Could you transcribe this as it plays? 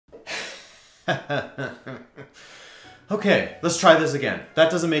Okay, let's try this again.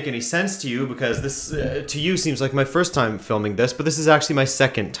 That doesn't make any sense to you because this, to you, seems like my first time filming this, but this is actually my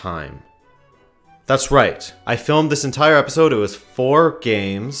second time. That's right. I filmed this entire episode. It was 4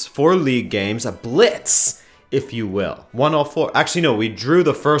 games, 4 league games, a blitz, if you will. Won all 4. Actually, no, we drew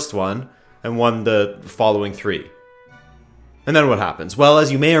the first one and won the following 3. And then what happens? Well,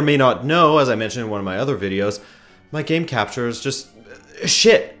 as you may or may not know, as I mentioned in one of my other videos, my game capture is just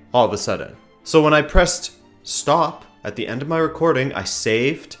shit all of a sudden. So when I pressed stop at the end of my recording, I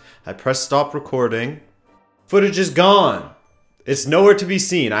saved, I pressed stop recording, footage is gone. It's nowhere to be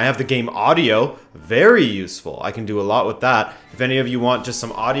seen. I have the game audio, very useful. I can do a lot with that. If any of you want just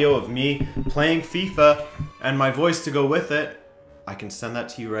some audio of me playing FIFA and my voice to go with it, I can send that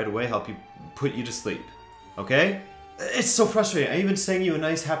to you right away, help you put you to sleep. Okay? It's so frustrating. I even sang you a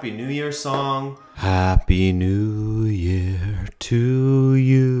nice Happy New Year song. Happy New Year to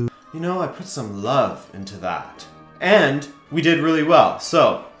you. You know, I put some love into that. And we did really well.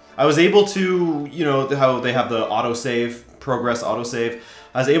 So, I was able to, you know, how they have the autosave, progress autosave.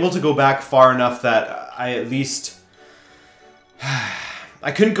 I was able to go back far enough that I at least...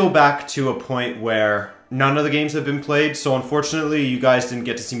 I couldn't go back to a point where none of the games have been played. So, unfortunately, you guys didn't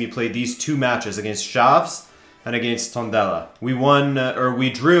get to see me play these 2 matches against Chaves and against Tondela. We won, or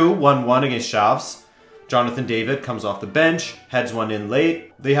we drew 1-1 against Chaves. Jonathan David comes off the bench, heads one in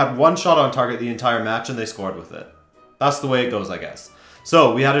late. They had 1 shot on target the entire match and they scored with it. That's the way it goes, I guess.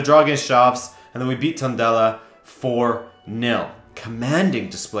 So, we had a draw against Chaves, and then we beat Tondela 4-0. Commanding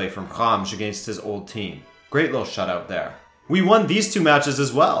display from Rams against his old team. Great little shutout there. We won these 2 matches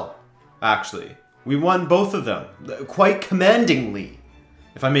as well, actually. We won both of them, quite commandingly,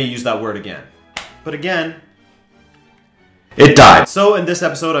 if I may use that word again. But again, it died. So in this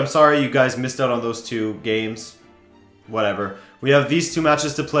episode, I'm sorry you guys missed out on those 2 games. Whatever. We have these 2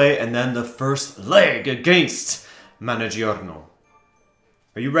 matches to play, and then the first leg against Managiorno.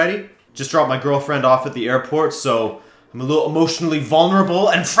 Are you ready? Just dropped my girlfriend off at the airport, so I'm a little emotionally vulnerable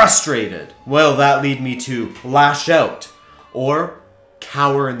and frustrated. Will that lead me to lash out or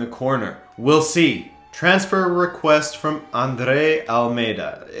cower in the corner? We'll see. Transfer request from Andre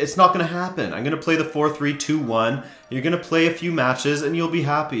Almeida. It's not going to happen. I'm going to play the 4-3-2-1. You're going to play a few matches and you'll be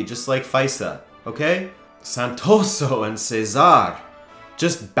happy, just like Faisa. Okay? Santoso and Cesar.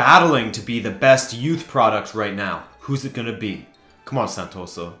 Just battling to be the best youth product right now. Who's it going to be? Come on,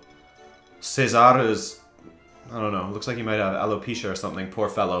 Santoso. Cesar is... I don't know. Looks like he might have alopecia or something. Poor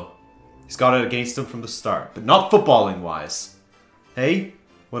fellow. He's got it against him from the start. But not footballing-wise. Hey?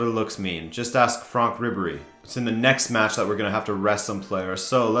 What do looks mean? Just ask Franck Ribéry. It's in the next match that we're going to have to rest some players.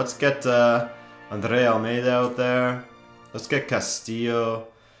 So let's get Andre Almeida out there. Let's get Castillo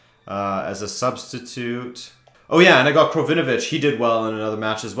as a substitute. Oh yeah, and I got Krovinovic. He did well in another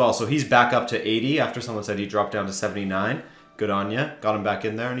match as well. So he's back up to 80 after someone said he dropped down to 79. Good on ya. Got him back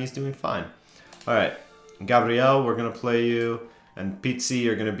in there and he's doing fine. Alright. Gabriel, we're going to play you. And Pizzi,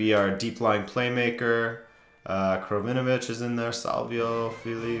 you're going to be our deep-lying playmaker. Krovinovic is in there. Salvio,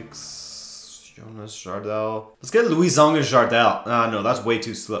 Felix, Jonas, Jardel. Let's get Louison and Jardel. No, that's way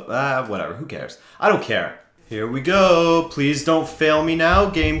too slow. Whatever. Who cares? I don't care. Here we go. Please don't fail me now,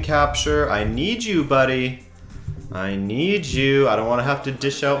 game capture. I need you, buddy. I need you. I don't want to have to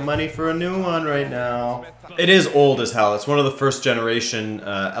dish out money for a new one right now. It is old as hell. It's one of the first generation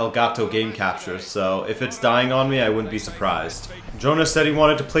El Gato game captures, so if it's dying on me, I wouldn't be surprised. Jonas said he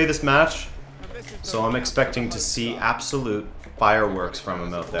wanted to play this match, so I'm expecting to see absolute fireworks from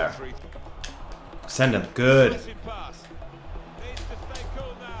him out there. Send him. Good.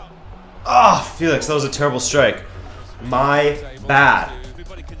 Ah, oh, Felix, that was a terrible strike. My bad.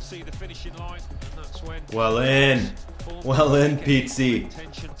 Well in, Pizzi.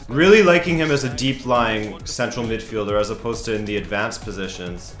 Really liking him as a deep-lying central midfielder as opposed to in the advanced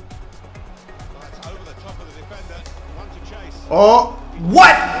positions. Oh,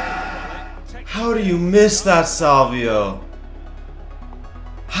 what? How do you miss that, Salvio?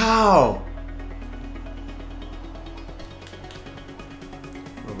 How?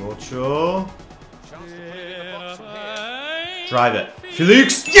 Robocho. Drive it.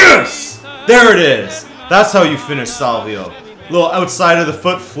 Felix, yes! There it is! That's how you finish Salvio. Little outside of the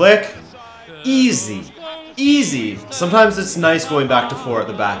foot flick. Easy. Easy. Sometimes it's nice going back to 4 at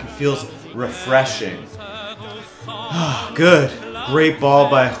the back. It feels refreshing. Good. Great ball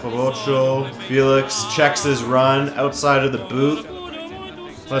by Robocho. Felix checks his run outside of the boot.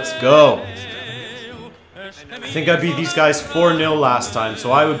 Let's go. I think I beat these guys 4-0 last time,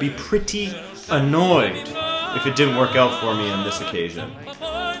 so I would be pretty annoyed if it didn't work out for me on this occasion.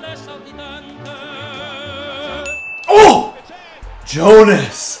 Oh!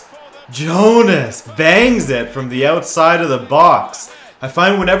 Jonas! Jonas bangs it from the outside of the box. I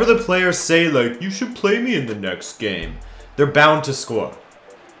find whenever the players say, like, you should play me in the next game, they're bound to score.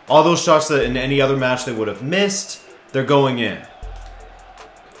 All those shots that in any other match they would have missed, they're going in.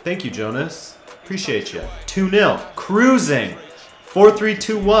 Thank you, Jonas. Appreciate you. 2-0. Cruising.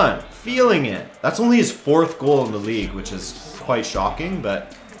 4-3-2-1. Feeling it. That's only his 4th goal in the league, which is quite shocking,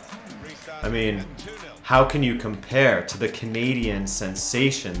 but I mean, how can you compare to the Canadian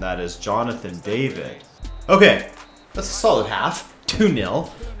sensation that is Jonathan David? Okay, that's a solid half. 2-0.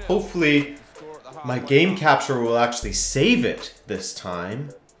 Hopefully, my game capture will actually save it this time.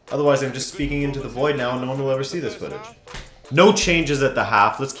 Otherwise, I'm just speaking into the void now and no one will ever see this footage. No changes at the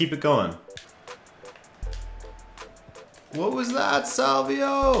half. Let's keep it going. What was that,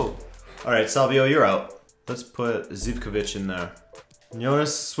 Salvio? Alright, Salvio, you're out. Let's put Zivkovic in there.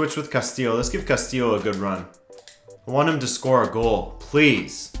 Jonas, switch with Castillo. Let's give Castillo a good run. I want him to score a goal.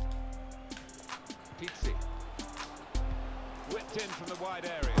 Please.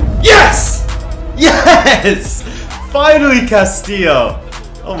 Yes! Yes! Finally, Castillo!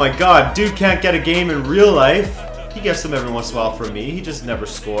 Oh my god, dude can't get a game in real life. He gets them every once in a while for me. He just never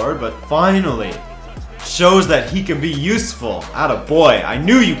scored, but finally shows that he can be useful. Atta boy, I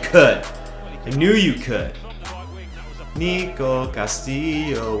knew you could. I knew you could. Nico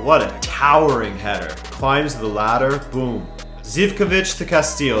Castillo, what a towering header. Climbs the ladder, boom. Zivkovic to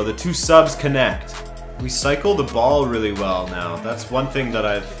Castillo, the two subs connect. We cycle the ball really well now. That's one thing that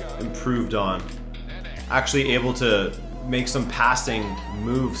I've improved on. Actually able to make some passing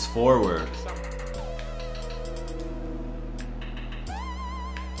moves forward.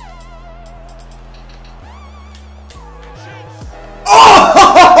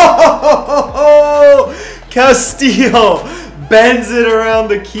 Oh! Castillo bends it around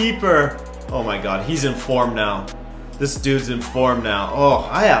the keeper. Oh my god, he's in form now. This dude's in form now. Oh,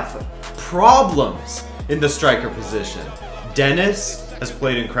 I have problems in the striker position. Dennis has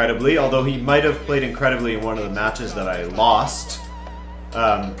played incredibly, although he might have played incredibly in one of the matches that I lost.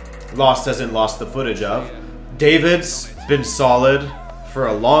 Lost as in lost the footage of. David's been solid for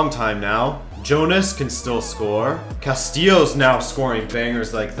a long time now. Jonas can still score. Castillo's now scoring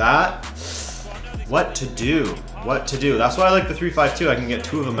bangers like that. What to do? What to do? That's why I like the 3-5-2. I can get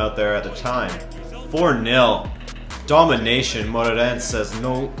 2 of them out there at a time. 4-0. Domination. Moreira says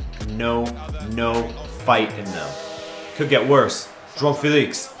no, no, no fight in them. Could get worse. João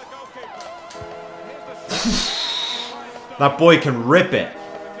Felix. That boy can rip it.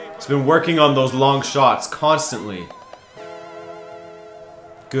 He's been working on those long shots constantly.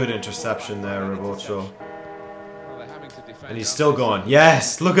 Good interception there, Rabona. And he's still going.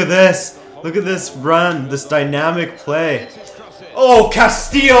 Yes, look at this. Look at this run, this dynamic play. Oh,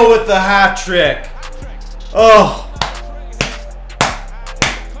 Castillo with the hat trick. Oh.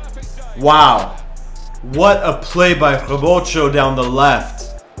 Wow. What a play by Rabona down the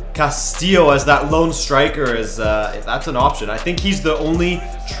left. Castillo as that lone striker is, that's an option. I think he's the only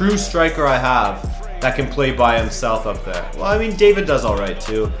true striker I have that can play by himself up there. Well, I mean, David does alright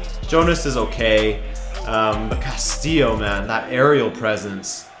too. Jonas is okay. But Castillo, man, that aerial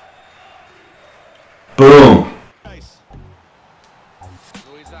presence. Boom.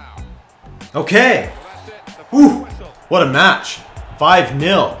 Okay. Whew. What a match.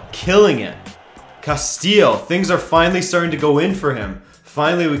 5-0. Killing it. Castillo. Things are finally starting to go in for him.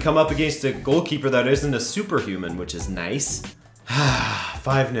 Finally, we come up against a goalkeeper that isn't a superhuman, which is nice.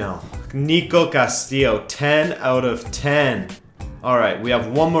 5-0. Nico Castillo, 10 out of 10. Alright, we have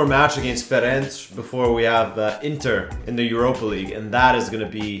one more match against Ferenc before we have Inter in the Europa League, and that is going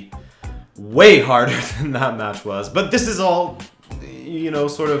to be way harder than that match was. But this is all, you know,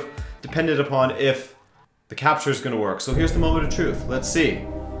 sort of dependent upon if the capture is going to work. So here's the moment of truth. Let's see.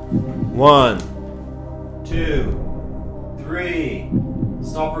 1, 2, 3.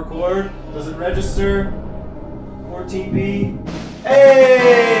 Stop record. Does it register? 14B.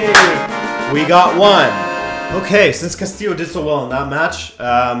 Hey! We got one. Okay, since Castillo did so well in that match,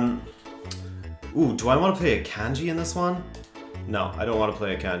 ooh, do I want to play a Kanji in this one? No, I don't want to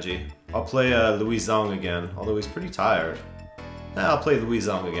play a Kanji. I'll play Louis Zong again, although he's pretty tired. I'll play Louis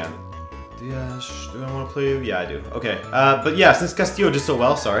Zong again. Do I want to play? Yeah, I do. Okay, but yeah, since Castillo did so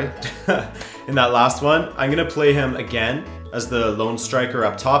well, sorry, in that last one, I'm going to play him again as the lone striker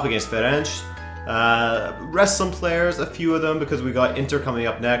up top against Ferenc. Rest some players, a few of them, because we got Inter coming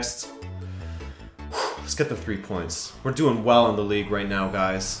up next. Let's get the 3 points. We're doing well in the league right now,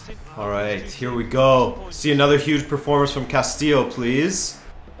 guys. Alright, here we go. See another huge performance from Castillo, please.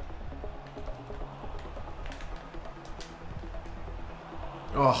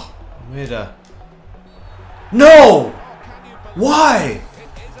 Oh, made a... No! Why?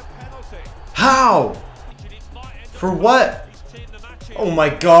 How? For what? Oh my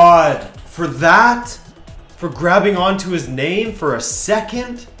god. For that? For grabbing onto his name for a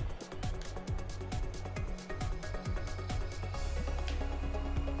second?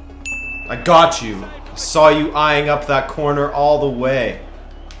 I got you. I saw you eyeing up that corner all the way.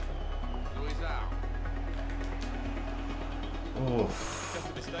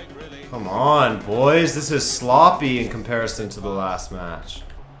 Oof. Come on, boys. This is sloppy in comparison to the last match.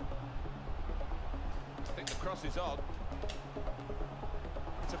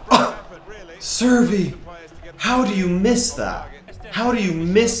 Servi! How do you miss that? How do you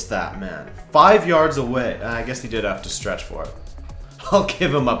miss that, man? 5 yards away. I guess he did have to stretch for it. I'll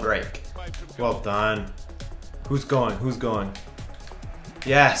give him a break. Well done. Who's going? Who's going?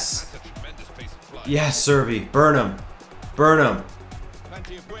 Yes. Yes, Servi. Burn him. Burn him.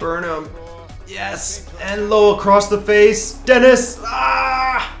 Burn him. Yes. And low across the face. Dennis.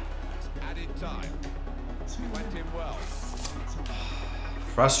 Ah!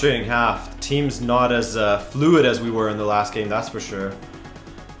 Frustrating half. The team's not as fluid as we were in the last game, that's for sure.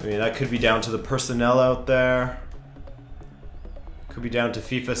 I mean, that could be down to the personnel out there. Could be down to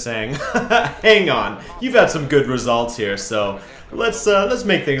FIFA saying, hang on, you've had some good results here, so let's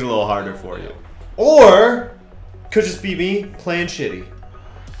make things a little harder for you. Or could just be me playing shitty.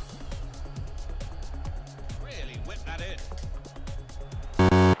 Really whipped that in.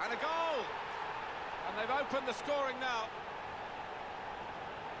 And a goal! And they've opened the scoring now.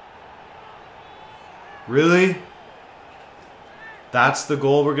 Really? That's the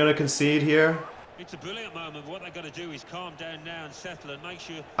goal we're gonna concede here? It's a brilliant moment. What they've got to do is calm down now and settle and make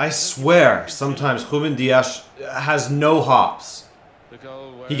sure... I swear, sometimes Ruben Dias has no hops.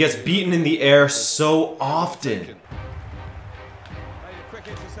 He gets beaten in the air so often.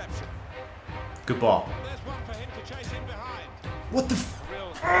 Good ball. What the f...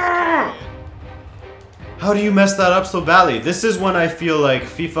 How do you mess that up so badly? This is when I feel like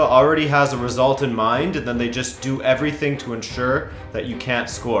FIFA already has a result in mind and then they just do everything to ensure that you can't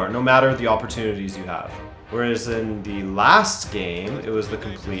score, no matter the opportunities you have. Whereas in the last game, it was the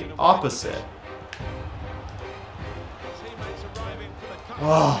complete opposite.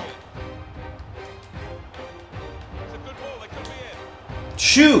 Oh.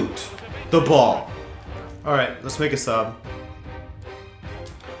 Shoot the ball. Alright, let's make a sub.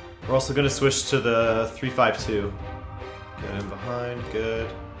 We're also going to switch to the 3-5-2. Get in behind, good.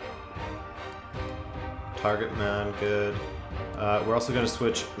 Target man, good. We're also going to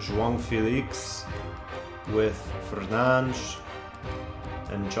switch João Felix with Fernandes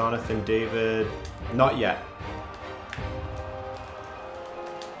and Jonathan David. Not yet.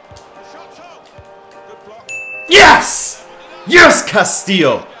 Yes! Yes,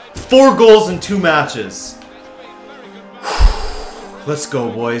 Castillo! 4 goals in 2 matches. Let's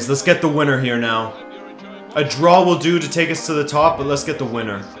go, boys. Let's get the winner here now. A draw will do to take us to the top, but let's get the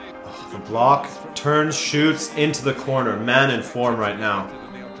winner. Oh, the block, turns, shoots into the corner. Man in form right now.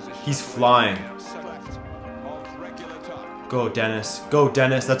 He's flying. Go, Dennis. Go,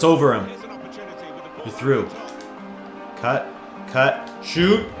 Dennis. That's over him. You're through. Cut. Cut.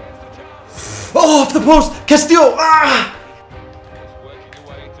 Shoot. Oh, off the post. Castillo. Ah!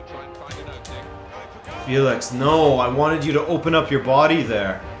 Felix, no, I wanted you to open up your body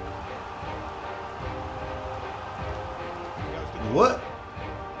there. What?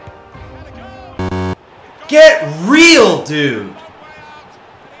 Get real, dude!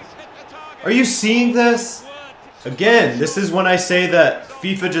 Are you seeing this? Again, this is when I say that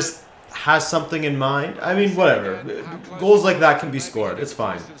FIFA just has something in mind. I mean, whatever. Goals like that can be scored. It's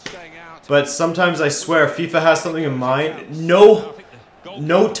fine. But sometimes I swear FIFA has something in mind. No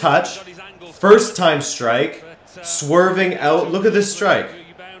touch. First time strike, swerving out. Look at this strike.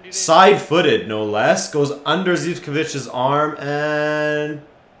 Side-footed, no less. Goes under Zivkovic's arm and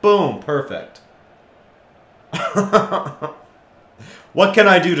boom, perfect. What can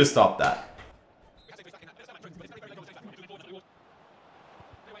I do to stop that?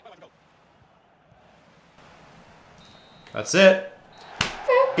 That's it.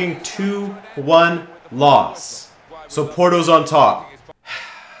 Fucking 2-1 loss. So Porto's on top.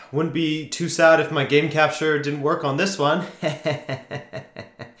 Wouldn't be too sad if my game capture didn't work on this one.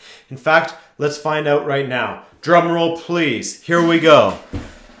 In fact, let's find out right now. Drum roll, please. Here we go.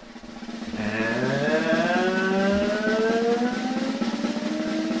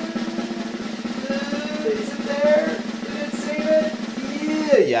 Is it there? Did it save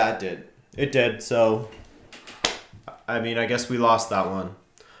it? Yeah, it did. It did, so... I mean, I guess we lost that one.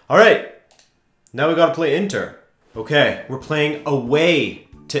 Alright. Now we gotta play Inter. Okay, we're playing away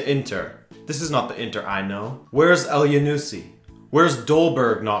to Inter. This is not the Inter I know. Where's El Yanusi? Where's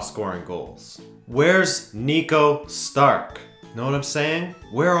Dolberg not scoring goals? Where's Nico Stark? Know what I'm saying?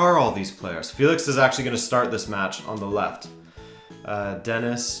 Where are all these players? Felix is actually going to start this match on the left.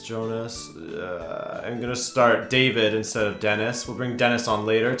 Dennis, Jonas. I'm going to start David instead of Dennis. We'll bring Dennis on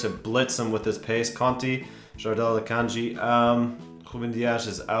later to blitz him with his pace. Conti, Jardel Akanji. Ruben Diaz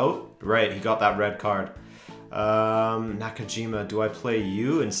is out. Right, he got that red card. Nakajima, do I play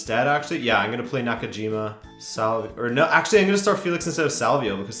you instead actually? Yeah, I'm going to play Nakajima. Salvio, or no, actually I'm going to start Felix instead of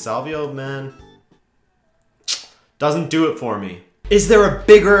Salvio because Salvio, man, doesn't do it for me. Is there a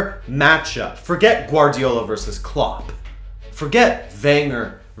bigger matchup? Forget Guardiola versus Klopp. Forget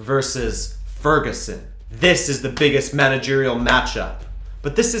Wenger versus Ferguson. This is the biggest managerial matchup.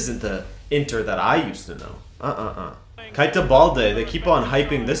 But this isn't the Inter that I used to know. Keita Balde, they keep on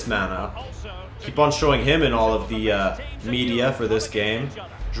hyping this man up. Keep on showing him in all of the media for this game.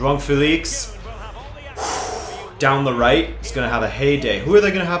 João Felix, down the right, is going to have a heyday. Who are they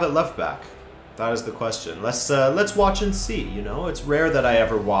going to have at left back? That is the question. Let's watch and see, you know? It's rare that I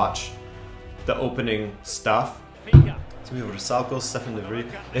ever watch the opening stuff. It's me over to Salco, Stefan De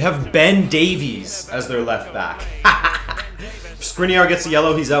Vrij. They have Ben Davies as their left back. If Skriniar gets a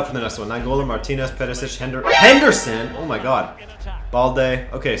yellow, he's out for the next one. Nangola, Martinez, Perisic, Henderson. Oh my god. Balde.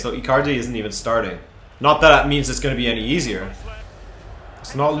 Okay, so Icardi isn't even starting. Not that that means it's going to be any easier.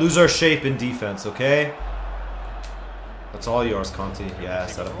 Let's not lose our shape in defense, okay? That's all yours, Conti.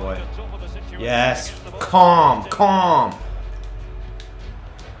 Yes, that a boy. Yes. Calm, calm.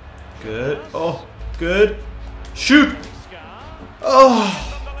 Good. Oh, good. Shoot. Oh.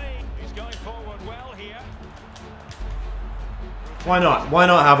 Why not? Why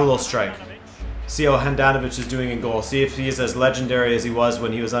not have a little strike? See how Handanovic is doing in goal. See if he's as legendary as he was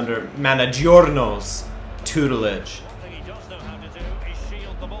when he was under Managiorno's tutelage.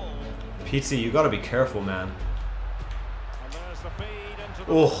 Pizzi, you gotta be careful, man.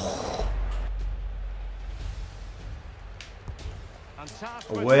 Oh.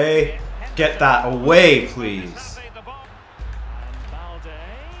 Away. Get that away, please.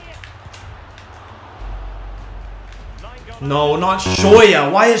 No, not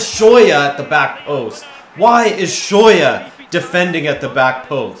Shoya. Why is Shoya at the back post? Why is Shoya defending at the back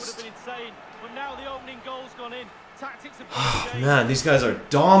post? Oh, man, these guys are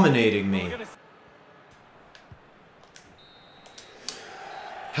dominating me.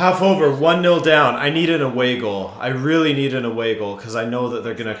 Half over, 1-0 down. I need an away goal. I really need an away goal because I know that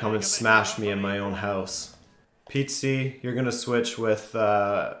they're going to come and smash me in my own house. Pizzi, you're going to switch with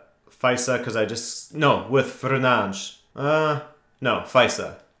Faisa because I just... No, with Fernandes. No,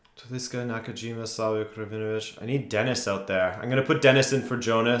 Faisa. Talisca, Nakajima, Salvio, Kravinovic. I need Dennis out there. I'm going to put Dennis in for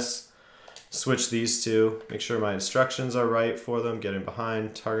Jonas. Switch these two. Make sure my instructions are right for them. Get in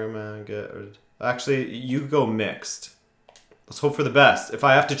behind. Target man. Actually, you go mixed. Let's hope for the best. If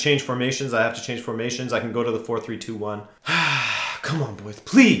I have to change formations, I have to change formations. I can go to the 4-3-2-1. Come on, boys.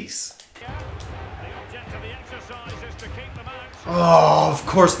 Please. Oh, of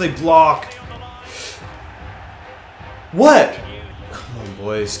course they block. What? Come on,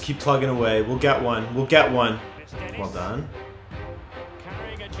 boys. Keep plugging away. We'll get one. We'll get one. Well done.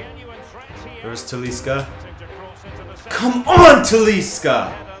 There's Talisca. Come on,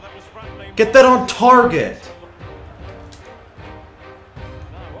 Talisca! Get that on target.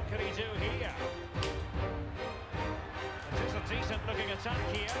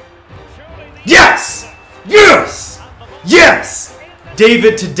 Yes! Yes! Yes!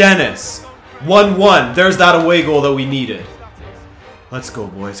 David to Dennis. 1-1. There's that away goal that we needed. Let's go,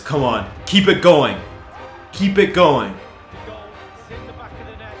 boys. Come on. Keep it going. Keep it going.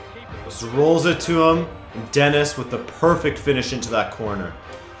 Just rolls it to him. And Dennis with the perfect finish into that corner.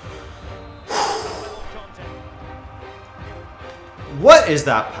 What is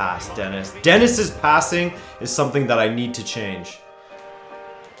that pass, Dennis? Dennis's passing is something that I need to change.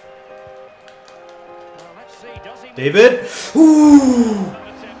 David? Ooh!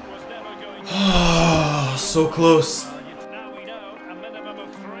 Oh, so close.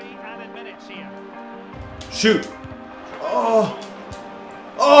 Shoot! Oh!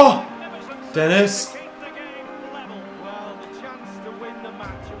 Oh! Dennis?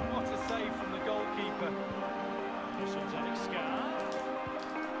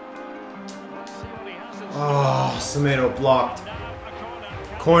 Oh, Semedo blocked.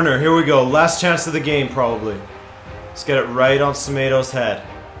 Corner, here we go. Last chance of the game, probably. Let's get it right on Semedo's head.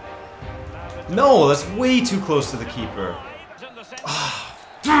 No, that's way too close to the keeper.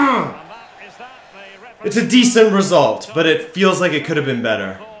 It's a decent result, but it feels like it could have been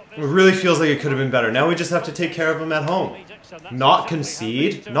better. It really feels like it could have been better. Now we just have to take care of him at home. Not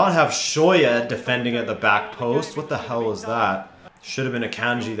concede, not have Shoya defending at the back post. What the hell is that? Should have been a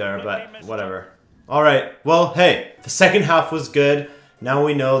kanji there, but whatever. Alright, well, hey, the second half was good. Now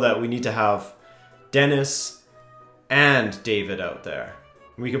we know that we need to have Dennis and David out there.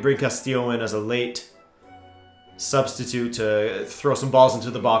 We could bring Castillo in as a late substitute to throw some balls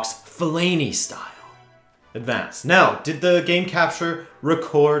into the box, Fellaini style. Advance. Now, did the game capture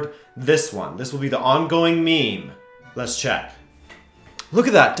record this one? This will be the ongoing meme. Let's check. Look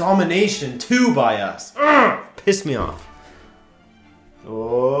at that domination, 2 by us. Ugh, pissed me off.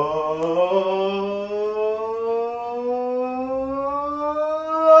 Oh,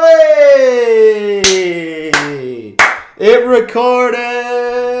 hey! It recorded!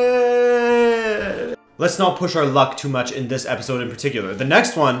 Let's not push our luck too much in this episode in particular. The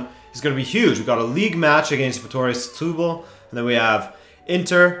next one is going to be huge. We've got a league match against Vittorio Setúbal, and then we have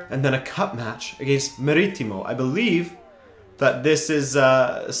Inter, and then a cup match against Maritimo. I believe that this is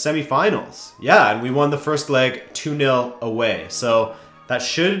semi-finals. Yeah, and we won the first leg 2-0 away. So that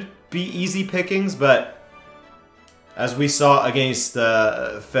should be easy pickings, but as we saw against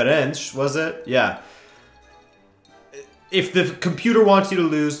Ferenc, was it? Yeah. If the computer wants you to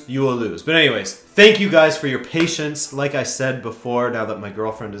lose, you will lose. But anyways, thank you guys for your patience. Like I said before, now that my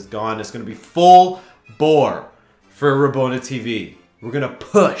girlfriend is gone, it's going to be full bore for Rabona TV. We're going to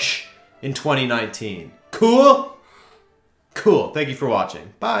push in 2019. Cool? Cool. Thank you for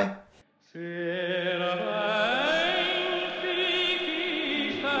watching. Bye.